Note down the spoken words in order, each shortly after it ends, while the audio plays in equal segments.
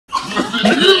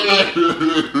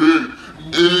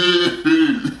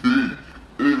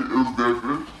was that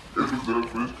fish. It was that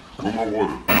fish. With my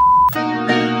water.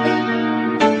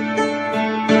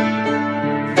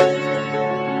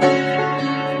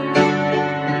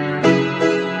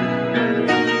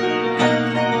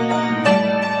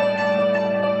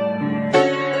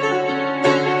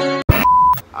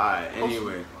 Alright,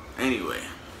 anyway.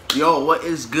 Yo, what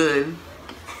is good?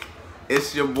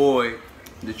 It's your boy,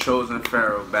 the Chosen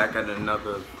Pharaoh, back at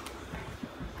another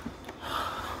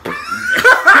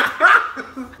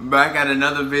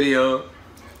video.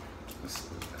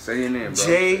 Say your name, bro.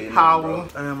 Jay Howell.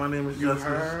 My name is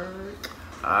Justin.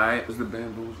 Alright, what's the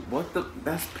bamboos? What the?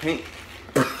 That's pink.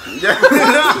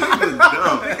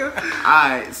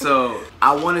 Alright, so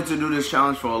I wanted to do this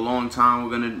challenge for a long time.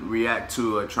 We're gonna react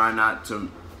to a try not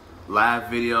to laugh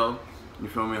video. You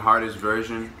feel me? Hardest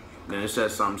version. Then it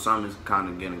says something is kind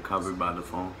of getting covered by the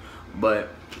phone. But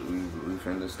we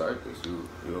finna start this. You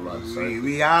about to start?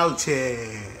 We out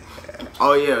here.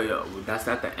 Oh yeah. That's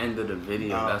at the end of the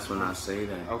video. That's when I say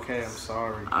that. Okay, I'm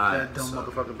sorry. Alright, that dumb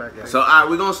motherfucker back there. So alright,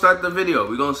 we're gonna start the video.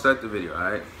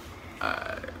 Alright?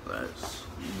 Alright, let's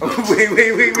wait.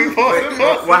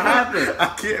 What happened? I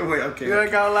can't wait. Okay. You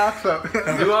ain't gotta laugh up.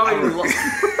 You already lost.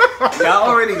 Y'all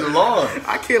already lost.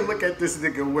 I can't look at this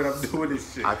nigga when I'm doing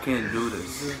this shit. I can't do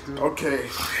this. Okay.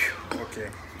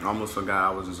 I almost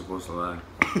forgot I wasn't supposed to lie.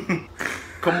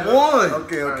 Come on.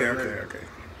 Okay.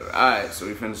 Alright, so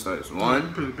we finna start this.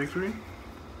 One. Put the big screen?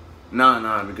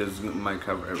 Nah, because it might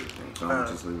cover everything. So I'm gonna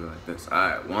just leave it like this.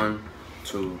 Alright, 1,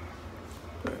 2,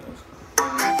 3, let's go.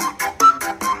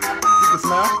 You can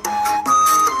smile?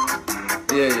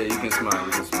 Yeah, you can smile.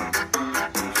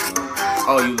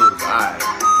 Oh, you lose. Alright.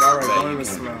 Alright, don't even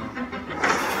smile.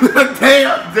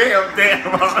 Damn.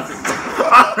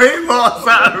 I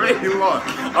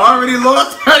already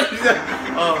lost.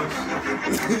 Oh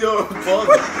shit. Yo,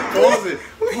 pause it.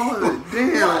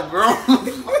 Damn, bro.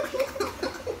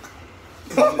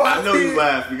 I know you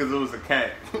laughed because it was a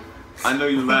cat. I know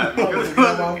you laughed because it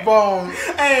was my phone.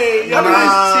 Hey, y'all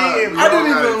cheating, I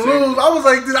didn't even lose. I was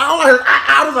like,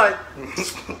 I was like.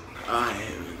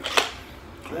 Alright.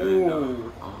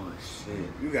 Oh shit.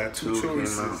 You got two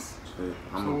choices.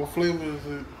 So what flavor is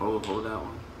it? Hold that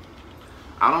one.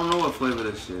 I don't know what flavor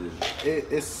this shit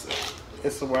is.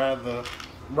 It's rather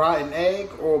rotten egg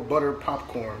or butter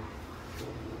popcorn.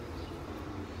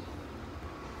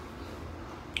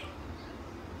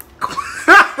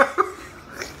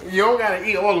 You don't gotta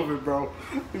eat all of it, bro.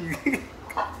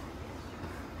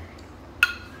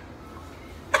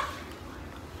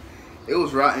 It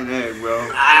was rotten egg, bro.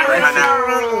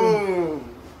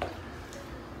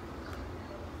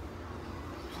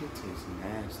 It tastes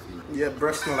nasty. Yeah,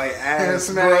 breath smell like ass,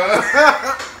 bro.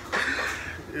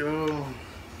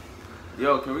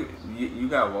 Yo, can we? You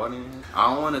got water in here?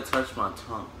 I don't want to touch my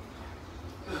tongue.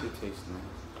 It tastes nasty.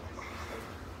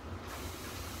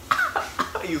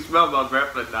 You smell my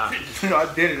breath or not? No, I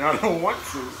didn't. I don't want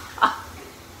to.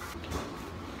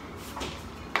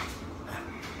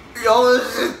 Yo,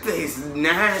 this shit tastes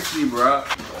nasty, bro.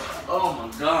 Oh my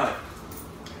god.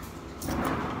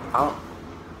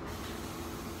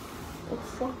 What the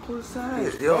fuck was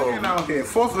that? Yo, out here.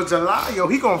 4th of July, yo,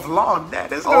 he gonna vlog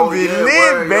that. It's gonna be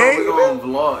lit, baby. We gonna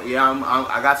vlog. Yeah,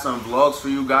 I got some vlogs for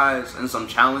you guys and some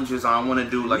challenges. I want to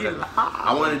do like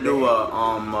I want to do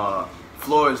a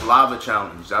Floor's lava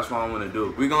challenge. That's what I want to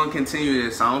do. We're gonna continue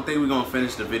this. I don't think we're gonna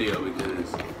finish the video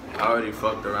because I already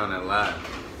fucked around and laughed.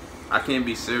 I can't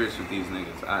be serious with these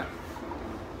niggas.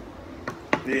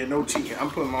 Yeah, no cheating. I'm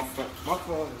putting my phone. My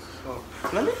phone is.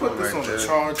 Let me put this on the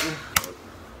charger.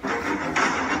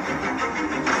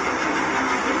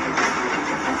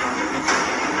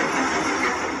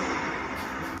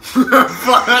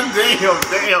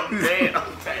 Damn.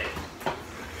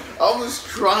 I was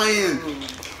trying.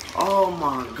 Oh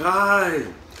my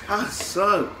god. I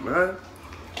suck, man.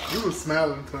 You was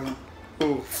smiling, Tony.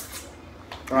 Ooh.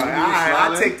 Alright,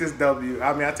 I take this W.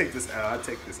 I mean, I take this L.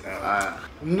 Pick this one.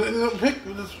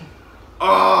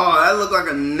 Oh, that looked like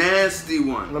a nasty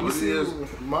one. Let me see.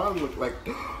 Mine look like.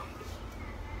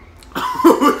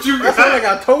 What you got? I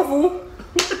got tofu.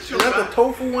 Is that the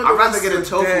tofu one? I'd rather get a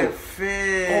tofu.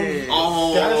 Fish.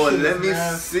 Oh, let me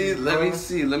see.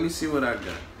 Let me see what I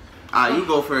got. You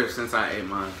go first since I ate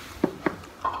mine.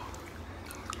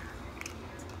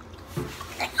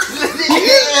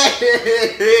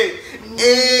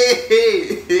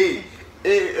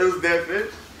 It was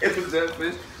that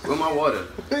fish. With my water.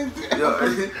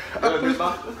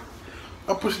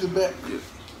 I pushed it back.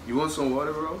 You want some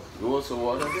water, bro? You want some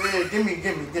water? Yeah, give me.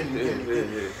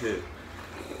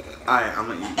 Alright, I'm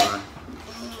gonna eat mine.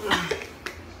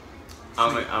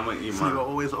 I'm gonna eat This mine. nigga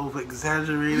always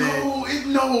over-exaggerated.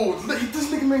 No, this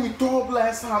nigga made me throw up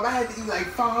last time. I had to eat like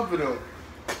 5 of them.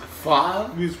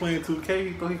 5? We was playing 2K,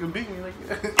 he thought he could beat me. Like,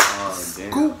 Oh,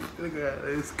 damn. scoop.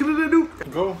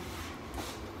 Nigga, go.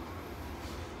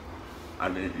 I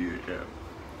didn't eat it yet.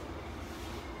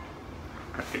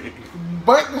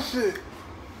 Bite the shit.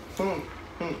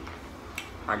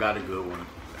 I got a good one.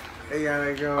 Hey,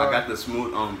 gotta go. I got the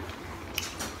smooth,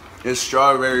 it's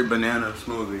strawberry banana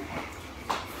smoothie.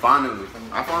 Finally.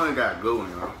 I finally got a good one,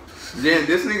 y'all. Yeah,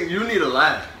 this nigga, you need to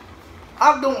laugh.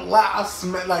 I don't lie. I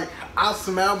smell like I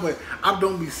smell, but I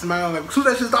don't be smiling. Like, as soon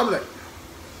as that shit stop, I'm like,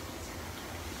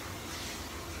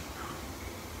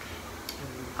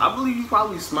 I believe you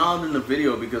probably smiled in the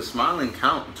video because smiling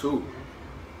count too.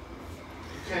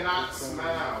 You cannot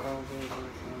smile.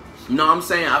 No, I'm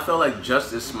saying I feel like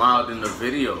Justice smiled in the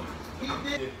video.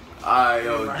 Alright,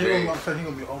 yo, he Jay.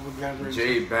 gonna be over-exaggerated.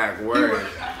 Jay back word.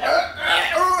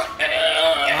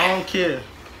 I don't care.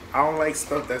 I don't like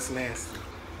stuff that's nasty.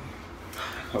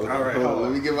 All right, hold on.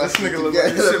 Let me get my This shit nigga look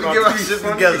together. like Let me get my shit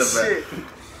together, shit. man.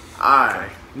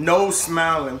 Alright. No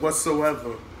smiling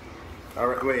whatsoever. All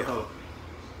right, wait, hold.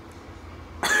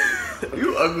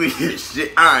 You ugly as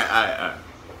shit. Alright.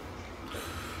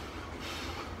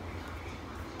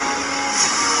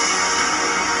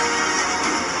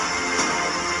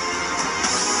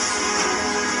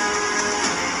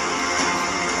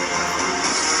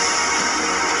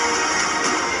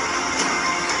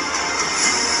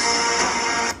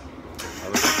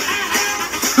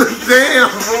 Damn,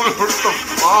 what the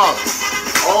fuck?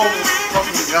 Oh my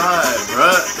fucking god,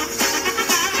 bruh.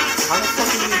 How the fuck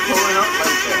are you pulling up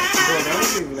like that? Bro, that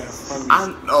was even that funny.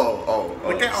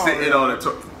 Look at all sitting that. on the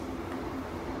top.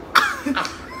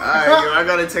 Alright, yo, I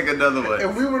gotta take another one.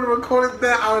 If we would have recorded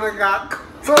that, I would have got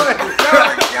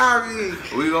got me.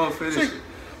 We gonna finish it.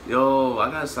 Yo, I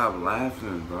gotta stop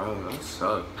laughing, bro. That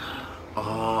sucks.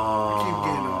 Oh. Keep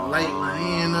getting a light,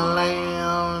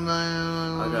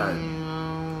 I got it.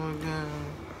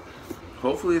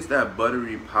 Hopefully it's that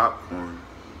buttery popcorn.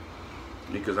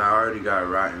 Because I already got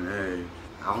rotten egg.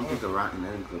 I don't think the rotten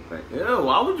egg look like. Ew,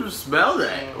 why would you smell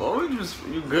that? Why would you?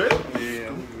 You good?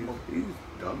 Yeah. He's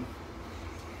dumb.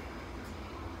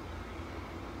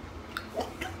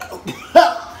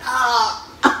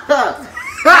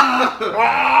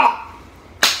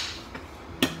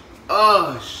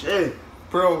 Oh shit.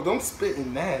 Bro, don't spit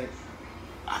in that.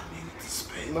 I needed to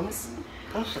spit. Let me see.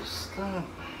 That's just stuff.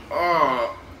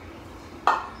 Oh.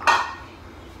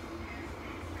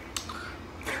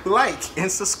 Like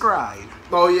and subscribe.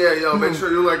 Oh yeah, yo, make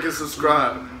sure you like and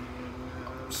subscribe.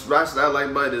 Smash that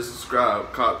like button and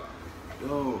subscribe. Cop.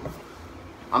 Yo,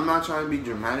 I'm not trying to be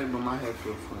dramatic, but my head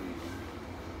feel funny.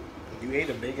 You ate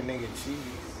a bacon, egg, and cheese.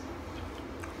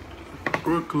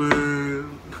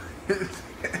 Brooklyn.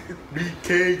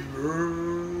 BK,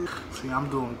 bro. See, I'm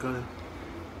doing good.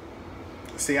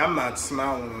 See, I'm not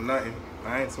smiling or nothing.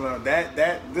 I ain't smiling.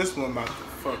 This one about to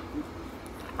fuck.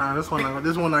 Nah, this one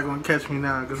not gonna catch me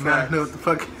now because I know what the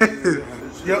fuck it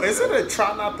is. Yo, is it a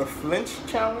try not to flinch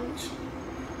challenge?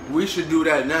 We should do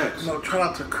that next. No, try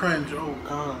not to cringe. Oh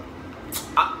god.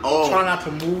 Oh. Try not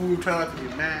to move. Try not to be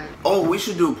mad. Oh, we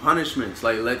should do punishments.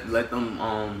 Like let them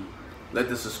let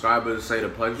the subscribers say the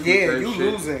punishment. Yeah, you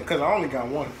losing because I only got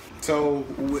one. So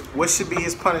what should be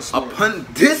his punishment?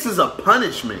 This is a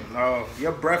punishment. No,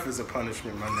 your breath is a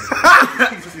punishment, my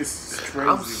nigga. It's crazy.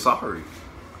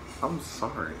 I'm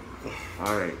sorry.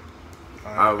 All right.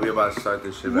 Alright, we about to start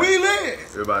this shit. We lit.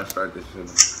 We're about to start this shit.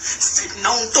 Sitting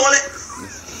on toilet.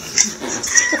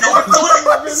 Sitting on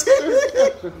toilet.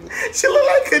 She look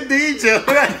like Khadija.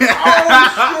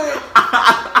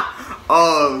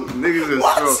 Oh, niggas is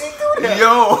Why so. she do that?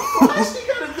 Yo, Why she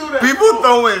gotta do that? people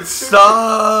throwing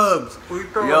subs.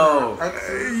 Yo,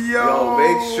 Yo,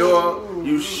 make sure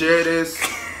you share this.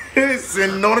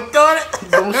 Sitting on the toilet.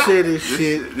 Don't say this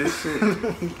shit. This shit.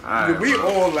 Alright, We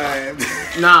all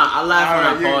laughed. nah, I laugh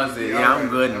when Alright, I pause it. Yeah, I'm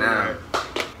good now. Alright.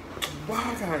 Why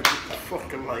I gotta get the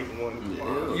fucking light one?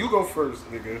 Yeah. You go first,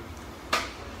 nigga.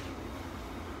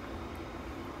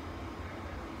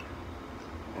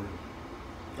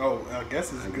 Oh, I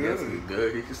guess it's I good. guess it's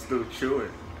good. He can still chew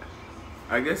it.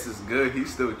 I guess it's good. He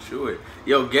still chew it.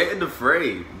 Yo, get in the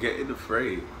fray. Get in the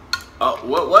fray.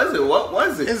 What was it? What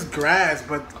was it? It's grass,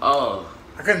 but Oh.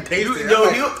 I couldn't taste it.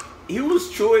 Yo, he was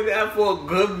chewing that for a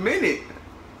good minute.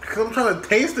 Cause I'm trying to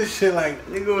taste this shit like.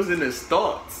 Nigga was in his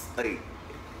thoughts. Like.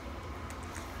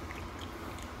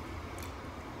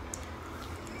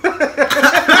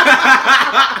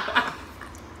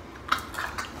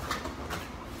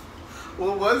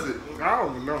 What was it? I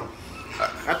don't know.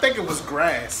 I think it was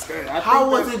grass. grass. How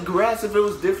was it grass if it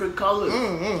was different colors?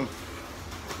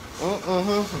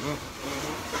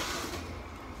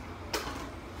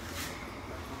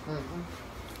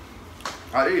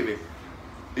 I didn't even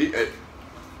eat it.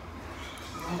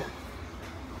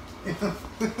 Yo,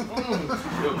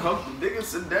 come nigga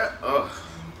sit down.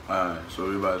 Alright, so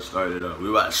we about to start it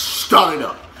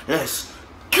up. Yes.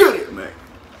 Get it, man.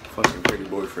 Fucking pretty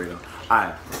boy for you.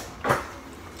 Alright.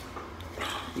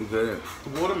 You good?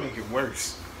 The water make it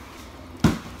worse.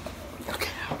 Okay.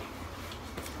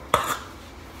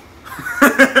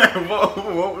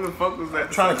 what the fuck was that?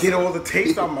 I'm trying to get all the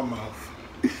taste out of my mouth.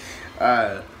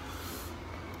 Alright.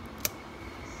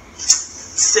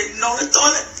 Sitting on the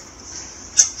toilet.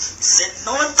 Sitting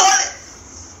on the toilet.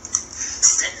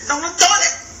 Sitting on the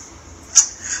toilet.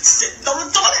 Sitting on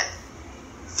the toilet.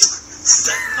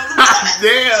 Sitting on the toilet.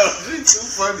 Damn, she's too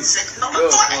funny. Sitting on the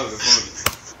toilet. Funny.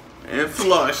 And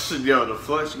flush, yo, the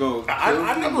flush goes.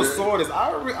 I never saw this.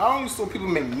 I only saw people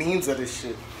make memes of this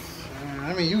shit.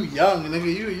 I mean, you young, nigga.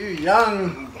 You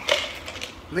young.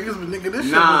 Nigga, this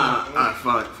shit. Nah,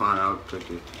 alright, fine, I'll pick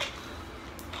it.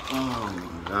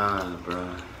 Oh my god,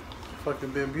 bro.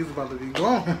 Fucking Bambi's about to be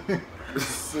gone.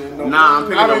 Nah, I'm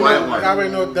picking the white one. I already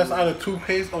know that's either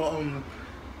toothpaste or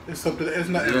it's something. It's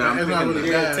not. Yeah, it's not really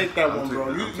bad. Take that one,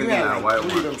 bro. You taking had that like white 3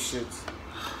 of one. them shits.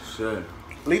 Shit.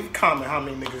 Leave a comment how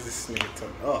many niggas this nigga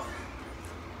took. Oh.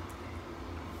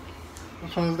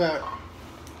 Which one is that?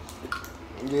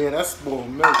 Yeah, that's spoiled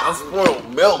milk. I'm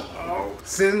spoiled milk. Oh.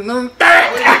 Sitting on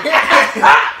that.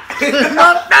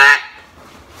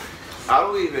 I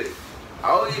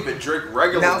don't even drink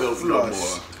regular Now milk no flush.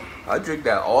 more. I drink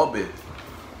that Albit.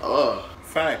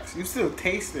 Facts. You still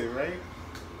taste it, right?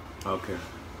 Okay.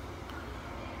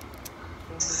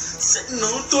 Sitting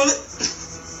on the toilet.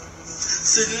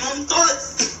 Sitting on the toilet.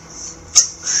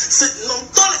 Sitting on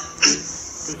the toilet.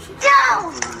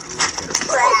 Damn!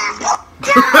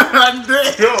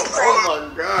 Oh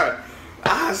my god. I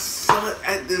suck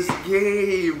at this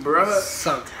game, bruh.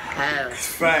 Suck ass.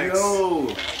 Facts.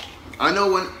 Yo. I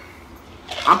know when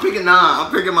I'm picking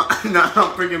I'm picking my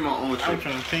own I'm shit.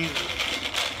 trying to think.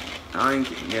 I ain't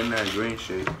getting that green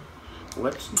shit.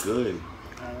 What's good?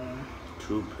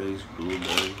 Toothpaste,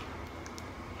 blueberry.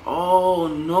 Oh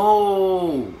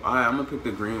no! Alright, I'm gonna pick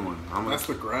the green one. That's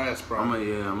the grass, bro. I'm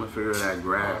gonna figure that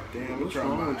grab. Oh, damn, What's I'm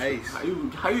dropping wrong my with you?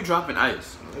 ice. How you dropping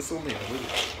ice? It's only a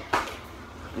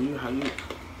little. How you?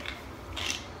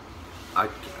 I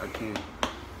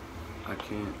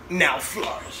can't. Now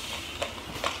flush.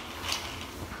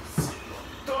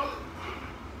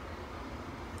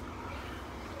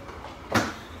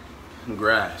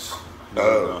 Grass.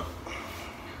 Oh.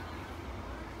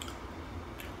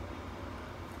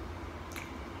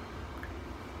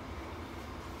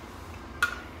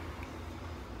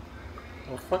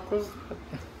 What the fuck was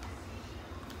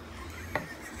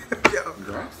that?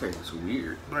 Grass tastes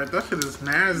weird. Right, that shit is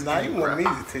nasty. Now you want me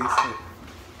to taste it.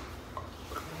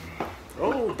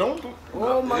 Oh, don't do.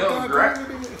 Oh my Yo, god. grass-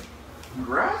 don't do it.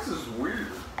 Grass is weird.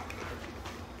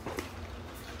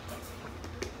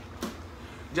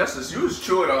 Justice, you was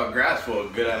chewing on grass for a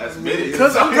good ass minute.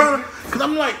 Cause I'm trying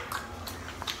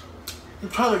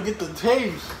to get the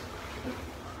taste.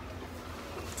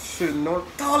 Shit, no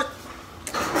toilet.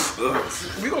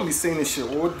 We gonna be saying this shit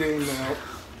all day now.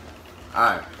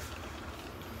 Alright.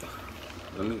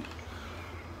 Let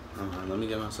me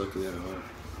get myself together.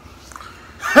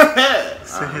 Man.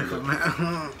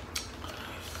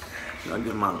 I'll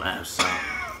get my laughs out.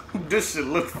 This shit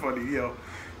look funny, yo.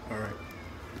 All right.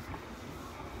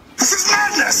 This is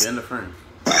madness. Get in the frame.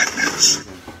 Madness.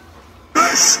 Okay.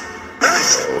 This is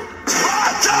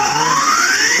Sparta.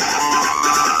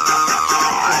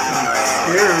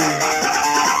 Scary.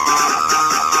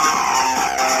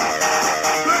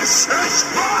 This is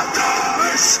Sparta.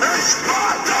 This is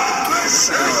Sparta. This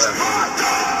is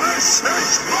Sparta. This is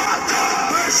Sparta.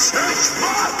 This is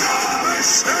Sparta. This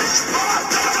is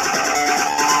Sparta.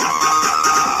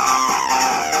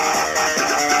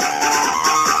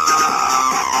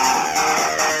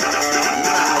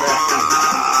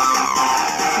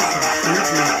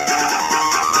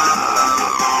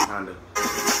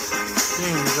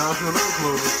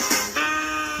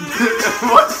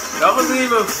 What? That wasn't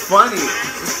even funny.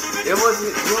 It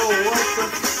wasn't. Yo, what the?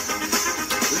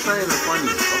 It's not even funny.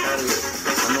 Fuck out of here.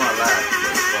 I know I laughed.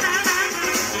 But fuck.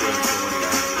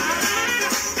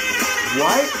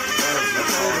 What? That's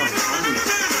not even funny.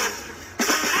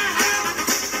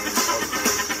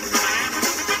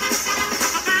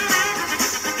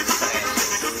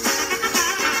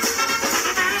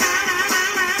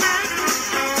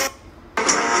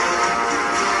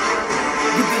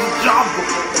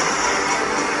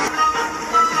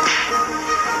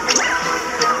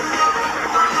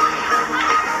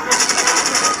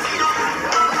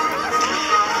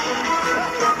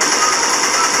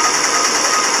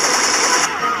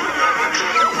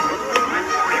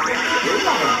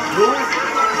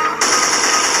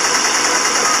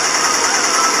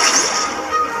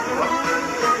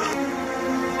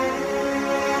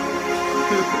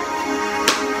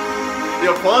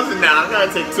 pausing now. I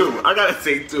gotta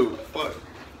take two. Fuck.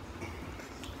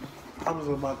 I was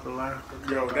about to laugh.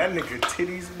 Yo, that nigga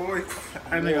titties, boy.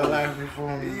 That nigga laughed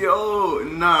before me. Yo,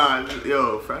 nah.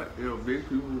 Yo, big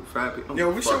people, fat people.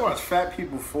 Yo, we should watch fat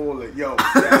people fall. Like, yo,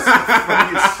 that's the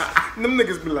funniest. Them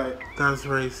niggas be like, that's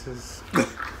racist.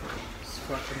 It's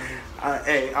fucking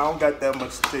hey, I don't got that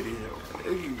much titty,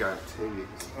 yo. You got titties.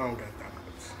 I don't got that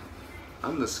much.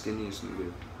 I'm the skinniest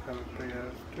nigga. got a big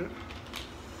ass dick.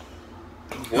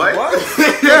 What? What?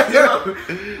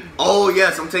 Oh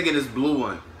yes, I'm taking this blue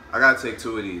one. I gotta take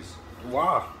two of these.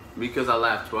 Wow. Because I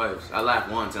laughed twice. I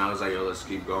laughed once and I was like, yo, let's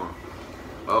keep going.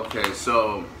 Okay,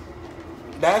 so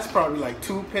That's probably like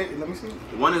toothpaste. Let me see.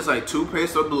 one is like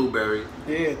toothpaste or blueberry.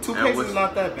 Yeah, toothpaste is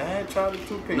not that bad. Try the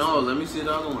toothpaste. No, let me see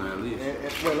the other one at least.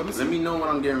 Wait, let me see. Let me know what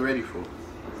I'm getting ready for.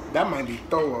 That might be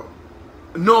throw up.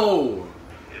 No!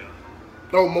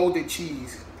 Oh, molded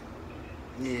cheese.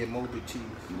 Yeah, molded cheese.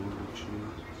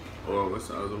 Or what's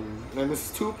the other one? And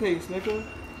this is toothpaste, nigga.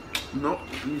 No,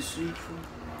 let me see.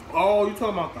 Oh, you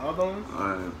talking about the other one?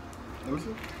 Alright. Let me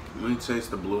see. Let me taste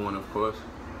the blue one, of course.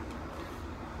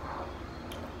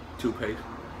 Toothpaste.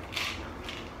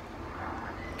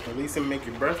 At least it make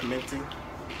your breath minty.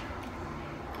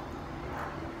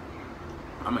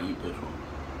 I'm gonna eat this one.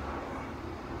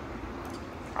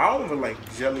 I don't even like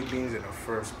jelly beans in the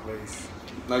first place.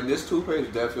 Like this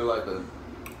toothpaste, that feel like a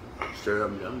straight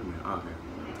up jelly bean. Okay.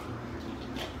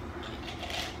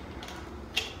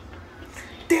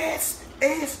 This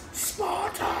is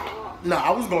Sparta. No, I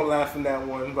was gonna laugh in that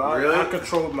one, but Really? I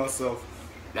controlled myself.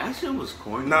 That shit was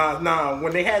corny. Nah.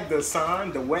 When they had the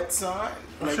sign, the wet sign,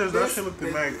 like That this, shit looked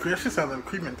mad. That shit sounded like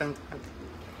cream and thing.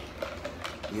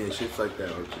 Yeah, shit's like that.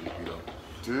 Okay, you know.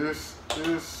 This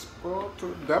is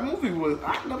Sparta. That movie was.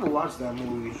 I never watched that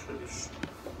movie.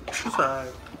 It's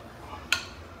alright.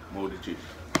 Molded cheese.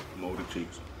 Molded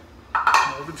cheese.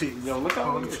 Over cheese. Yo, look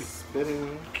how Molded he's cheese.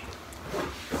 spitting.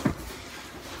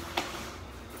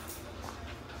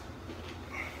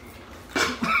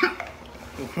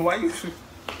 Why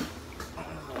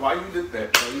you did that?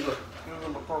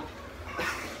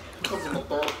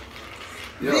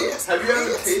 Yo, have you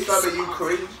ever tasted that you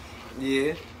crazy?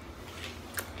 Yeah.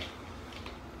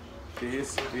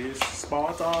 This is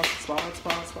Sparta. Oh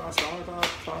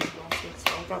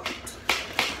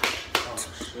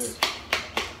shit.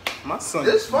 My son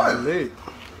This is fun. lit.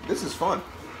 This is fun.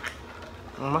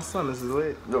 My son is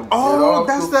lit. Oh,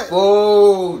 that's that.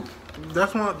 Food.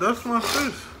 That's my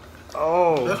sis.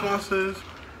 Oh. That's my sis.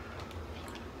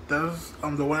 That's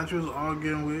the one that you was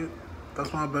arguing with.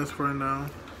 That's my best friend now.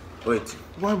 Wait.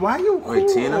 Why you cool? Wait,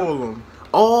 Tina? Him?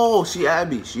 Oh, she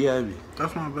Abby.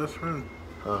 That's my best friend.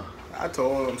 Huh. I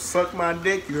told him, suck my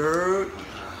dick, you heard?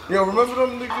 Yo, remember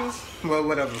them niggas? Well,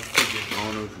 whatever. I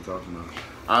don't know what you're talking about.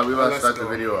 Alright, we about to start the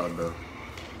video out though.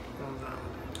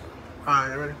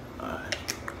 Alright, you ready? Alright.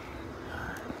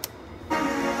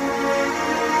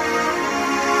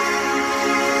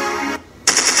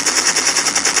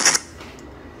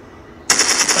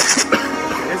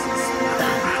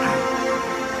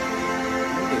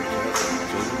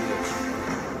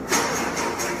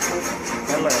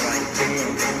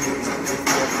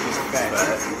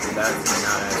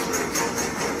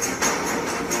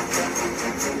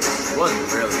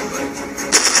 Wasn't really, but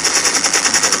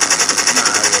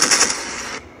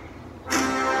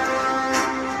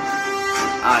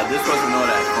this wasn't all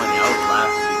that funny. I was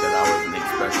laughing because I wasn't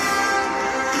expecting it.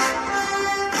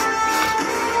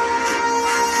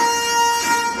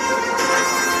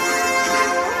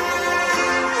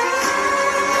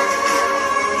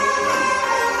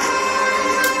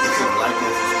 This is like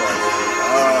and subscribe.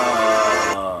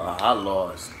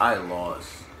 I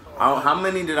lost. How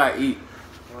many did I eat?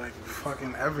 Like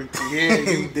fucking everything. Yeah,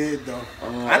 you did though.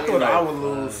 I thought I would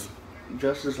lose.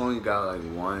 Justice only got like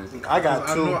one. I got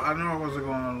two. I know I wasn't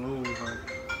going to lose. Like.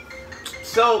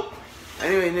 So,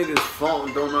 anyway, niggas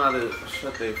phone don't know how to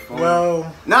shut their phone.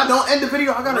 Well, nah, don't end the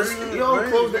video. I gotta wait,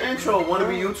 close the intro. Wanna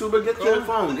be YouTuber? Get your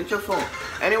phone.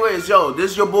 Anyways, yo,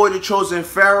 this is your boy, the Chosen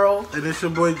Pharaoh, and it's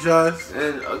your boy Josh.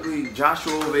 and ugly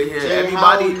Joshua over here. Say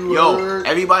Everybody, how you yo, heard.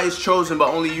 everybody's chosen, but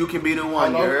only you can be the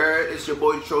one. Hello? You heard? It's your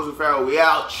boy, the Chosen Pharaoh. We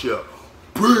out here.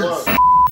 Peace.